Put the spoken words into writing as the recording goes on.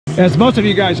As most of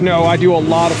you guys know, I do a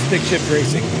lot of stick shift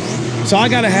racing. So I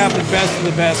gotta have the best of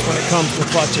the best when it comes to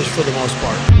clutches for the most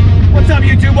part. What's up,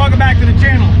 YouTube? Welcome back to the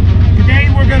channel. Today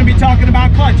we're gonna be talking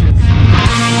about clutches. There's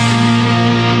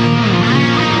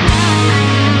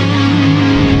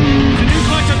a new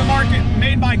clutch on the market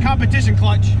made by Competition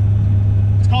Clutch.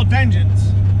 It's called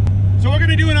Vengeance. So we're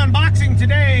gonna do an unboxing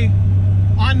today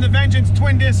on the Vengeance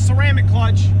twin disc ceramic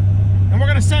clutch. And we're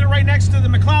gonna set it right next to the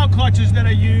McLeod clutches that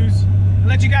I use and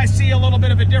let you guys see a little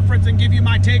bit of a difference and give you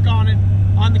my take on it,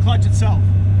 on the clutch itself.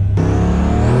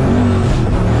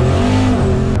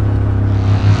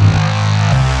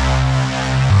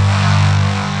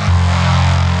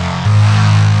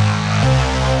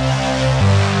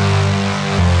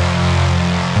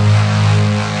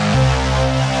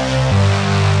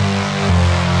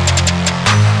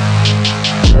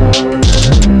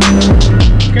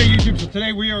 Okay, YouTube, so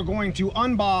today we are going to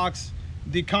unbox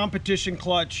the Competition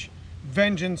Clutch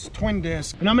Vengeance twin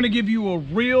disc, and I'm going to give you a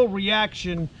real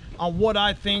reaction on what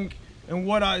I think and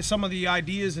what some of the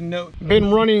ideas and notes.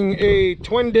 Been running a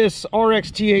twin disc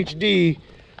RX THD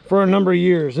for a number of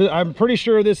years. I'm pretty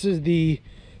sure this is the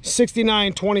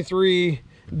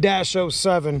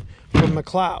 6923-07 from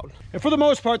McLeod. And for the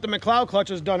most part, the McLeod clutch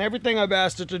has done everything I've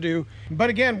asked it to do. But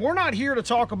again, we're not here to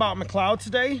talk about McLeod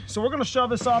today, so we're going to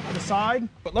shove this off to the side.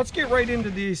 But let's get right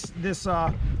into this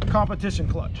Competition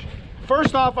clutch.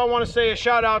 First off, I want to say a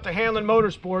shout out to Hanlon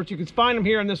Motorsports. You can find them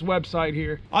here on this website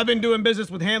here. I've been doing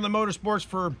business with Hanlon Motorsports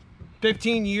for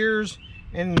 15 years,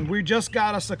 and we just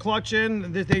got us a clutch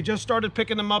in. They just started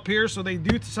picking them up here, so they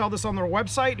do sell this on their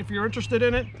website if you're interested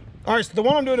in it. All right, so the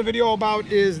one I'm doing a video about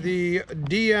is the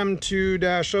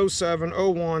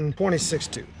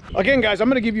DM2-0701-262. Again, guys, I'm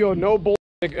going to give you a no bull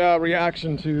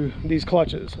reaction to these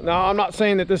clutches. Now, I'm not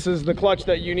saying that this is the clutch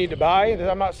that you need to buy.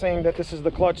 I'm not saying that this is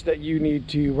the clutch that you need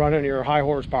to run in your high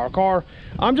horsepower car.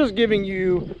 I'm just giving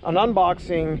you an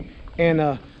unboxing and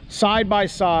a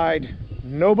side-by-side,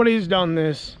 nobody's done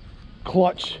this,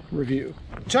 clutch review.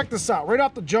 Check this out. Right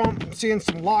off the jump, I'm seeing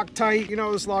some Loctite. You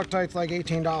know, this Loctite's like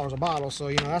 $18 a bottle, so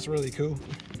you know, that's really cool.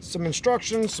 Some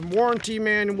instructions, some warranty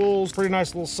manuals, pretty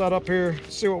nice little setup here.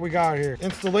 Let's see what we got here.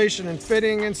 Installation and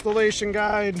fitting installation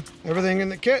guide, everything in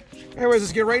the kit. Anyways,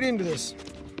 let's get right into this.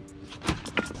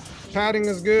 Padding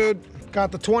is good.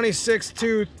 Got the 26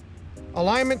 tooth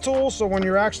alignment tool, so when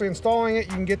you're actually installing it,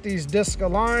 you can get these discs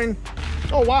aligned.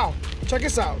 Oh wow, check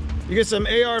this out. You get some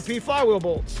ARP flywheel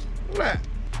bolts. Look at that.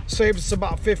 Saves us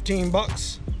about 15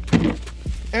 bucks.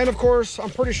 And of course, I'm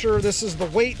pretty sure this is the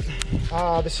weight.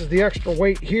 This is the extra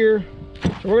weight here.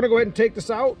 So we're gonna go ahead and take this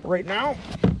out right now.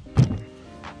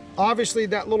 Obviously,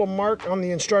 that little mark on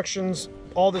the instructions,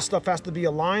 all this stuff has to be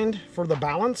aligned for the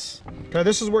balance. Okay,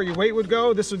 this is where your weight would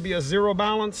go. This would be a 0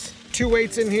 balance. 2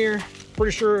 weights in here.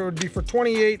 Pretty sure it would be for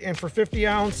 28 and for 50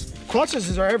 ounce.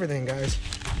 Clutches are everything, guys.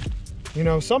 You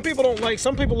know, some people don't like,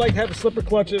 some people like to have the slipper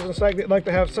clutches and like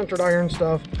to have centered iron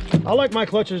stuff. I like my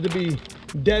clutches to be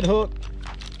dead hook,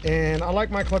 and I like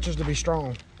my clutches to be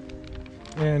strong.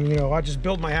 And you know, I just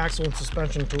build my axle and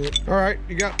suspension to it. All right,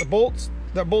 you got the bolts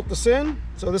that bolt this in.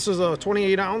 So this is a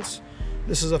 28 ounce.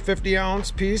 This is a 50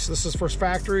 ounce piece. This is for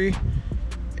factory.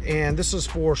 And this is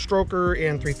for stroker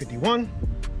and 351.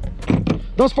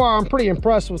 Thus far, I'm pretty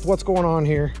impressed with what's going on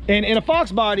here. And in a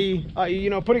fox body,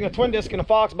 you know, putting a twin disc in a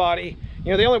fox body,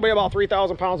 you know, they only weigh about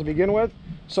 3,000 pounds to begin with.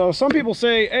 So some people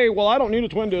say, hey, well, I don't need a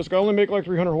twin disc. I only make like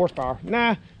 300 horsepower.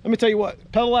 Nah, let me tell you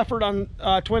what, pedal effort on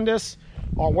twin discs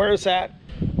are where it's at.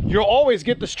 You'll always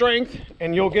get the strength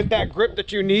and you'll get that grip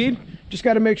that you need. Just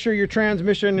got to make sure your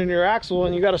transmission and your axle,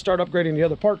 and you got to start upgrading the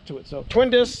other parts to it. So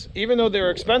twin discs, even though they're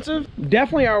expensive,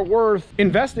 definitely are worth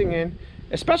investing in,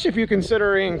 especially if you're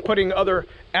considering putting other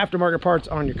aftermarket parts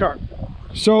on your car.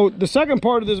 So the second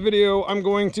part of this video, I'm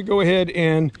going to go ahead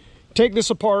and take this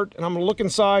apart, and I'm going to look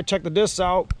inside, check the discs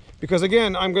out, because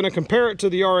again, I'm going to compare it to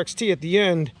the RXT at the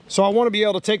end. So I want to be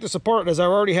able to take this apart, as I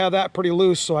already have that pretty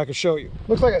loose, so I can show you.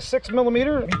 Looks like a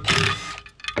 6mm.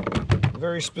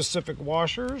 Very specific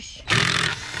washers.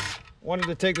 Wanted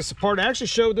to take this apart. I actually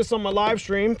showed this on my live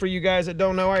stream. For you guys that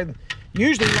don't know, I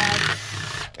usually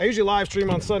live stream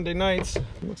on Sunday nights.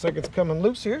 Looks like it's coming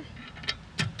loose here.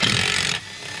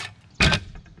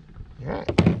 All right.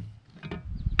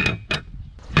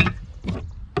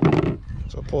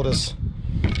 So pull this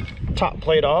top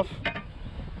plate off.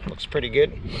 Looks pretty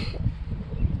good.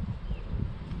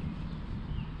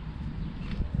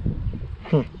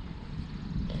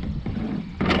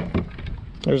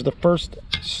 There's the first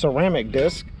ceramic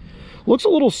disc. Looks a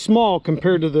little small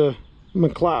compared to the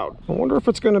McLeod. I wonder if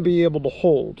it's going to be able to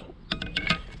hold.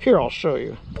 Here, I'll show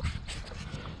you.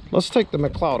 Let's take the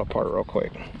McLeod apart real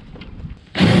quick.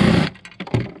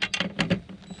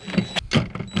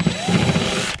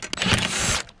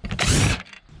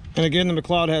 And again, the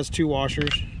McLeod has 2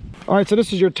 washers. All right, so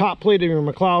this is your top plate of your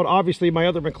McLeod. Obviously, my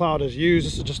other McLeod is used.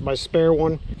 This is just my spare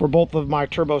one for both of my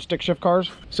turbo stick shift cars.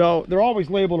 So they're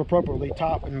always labeled appropriately,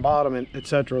 top and bottom, and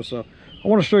etc. So I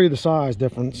want to show you the size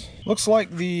difference. Looks like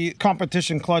the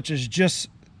competition clutch is just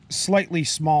slightly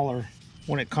smaller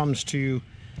when it comes to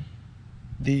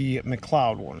the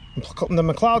McLeod one. The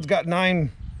McLeod's got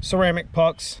 9 ceramic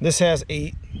pucks. This has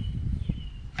 8.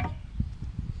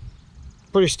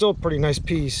 Still pretty nice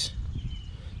piece.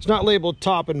 It's not labeled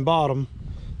top and bottom,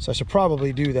 so I should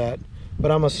probably do that.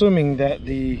 But I'm assuming that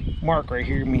the mark right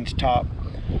here means top.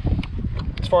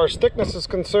 As far as thickness is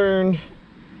concerned,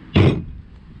 the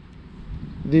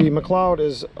McLeod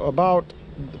is about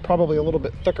probably a little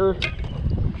bit thicker.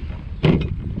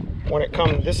 When it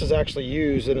comes, this is actually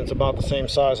used and it's about the same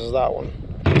size as that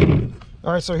one.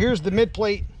 All right, so here's the mid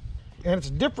plate, and it's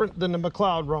different than the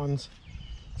McLeod runs.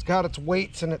 It's got its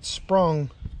weights and it's sprung.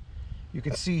 You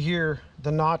can see here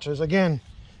the notches. Again,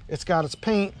 it's got its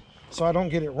paint, so I don't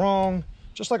get it wrong.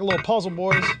 Just like a little puzzle,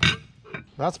 boys.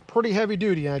 That's pretty heavy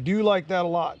duty, and I do like that a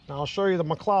lot. Now I'll show you the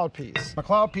McLeod piece.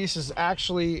 McLeod piece is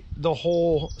actually the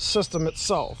whole system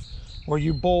itself, where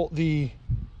you bolt the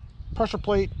pressure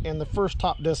plate and the first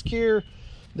top disc here.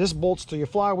 This bolts to your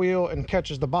flywheel and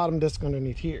catches the bottom disc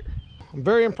underneath here. I'm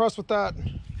very impressed with that.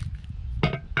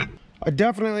 I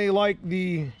definitely like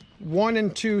the 1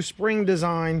 and 2 spring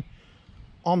design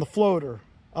on the floater.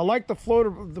 I like the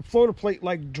floater plate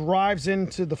like drives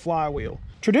into the flywheel.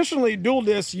 Traditionally, dual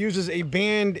disc uses a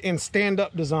band and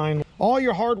stand-up design. All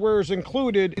your hardware is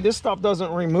included. This stuff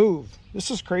doesn't remove.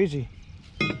 This is crazy.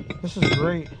 This is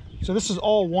great. So this is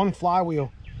all one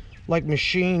flywheel, like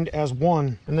machined as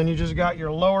one. And then you just got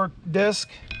your lower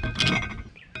disc.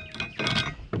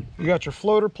 You got your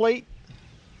floater plate,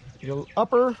 your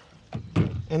upper,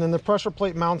 and then the pressure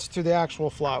plate mounts to the actual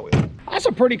flywheel. That's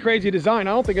a pretty crazy design.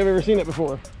 I don't think I've ever seen it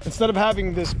before. Instead of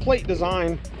having this plate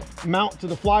design mount to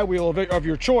the flywheel of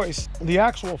your choice, the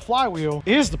actual flywheel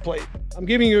is the plate. I'm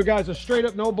giving you guys a straight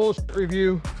up no bullshit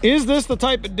review. Is this the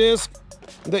type of disc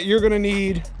that you're gonna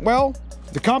need? Well,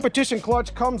 the competition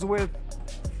clutch comes with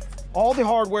all the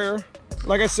hardware.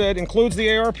 Like I said, includes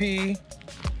the ARP,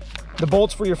 the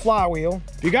bolts for your flywheel.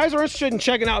 If you guys are interested in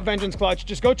checking out Vengeance Clutch,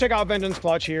 just go check out Vengeance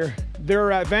Clutch here.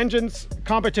 They're at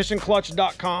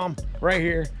vengeancecompetitionclutch.com right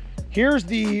here. Here's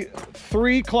the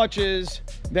 3 clutches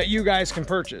that you guys can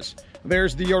purchase.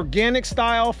 There's the organic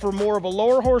style for more of a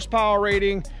lower horsepower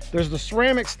rating. There's the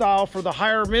ceramic style for the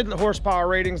higher mid horsepower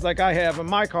ratings like I have in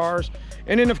my cars.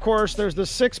 And then of course there's the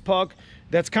 6-puck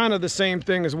that's kind of the same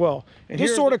thing as well. And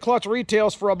this sort of clutch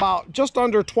retails for about just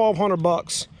under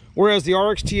 $1,200, whereas the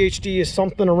RX THD is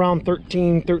something around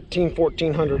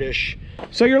 $1,400-ish.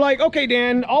 So you're like, okay,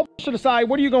 Dan, all to the side,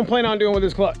 what are you gonna plan on doing with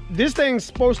this clutch? This thing's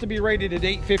supposed to be rated at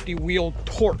 850 wheel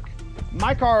torque.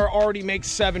 My car already makes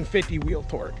 750 wheel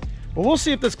torque, but we'll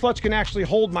see if this clutch can actually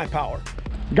hold my power.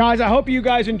 Guys, I hope you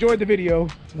guys enjoyed the video.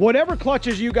 Whatever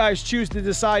clutches you guys choose to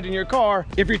decide in your car,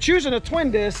 if you're choosing a twin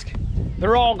disc,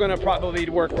 they're all gonna probably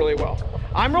work really well.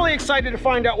 I'm really excited to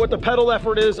find out what the pedal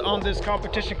effort is on this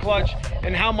competition clutch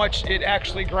and how much it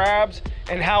actually grabs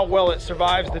and how well it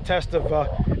survives the test of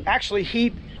actually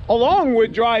heat, along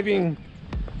with driving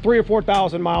 3,000 or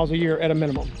 4,000 miles a year at a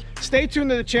minimum. Stay tuned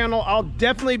to the channel. I'll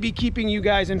definitely be keeping you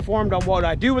guys informed on what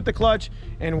I do with the clutch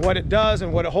and what it does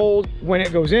and what it holds when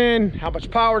it goes in, how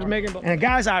much power it's making. And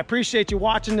guys, I appreciate you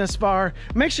watching this far.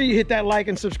 Make sure you hit that like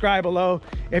and subscribe below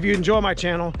if you enjoy my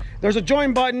channel. There's a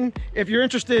join button if you're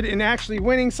interested in actually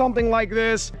winning something like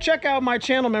this. Check out my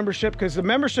channel membership, because the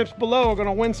memberships below are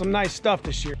gonna win some nice stuff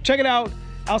this year. Check it out.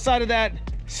 Outside of that,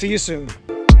 see you soon.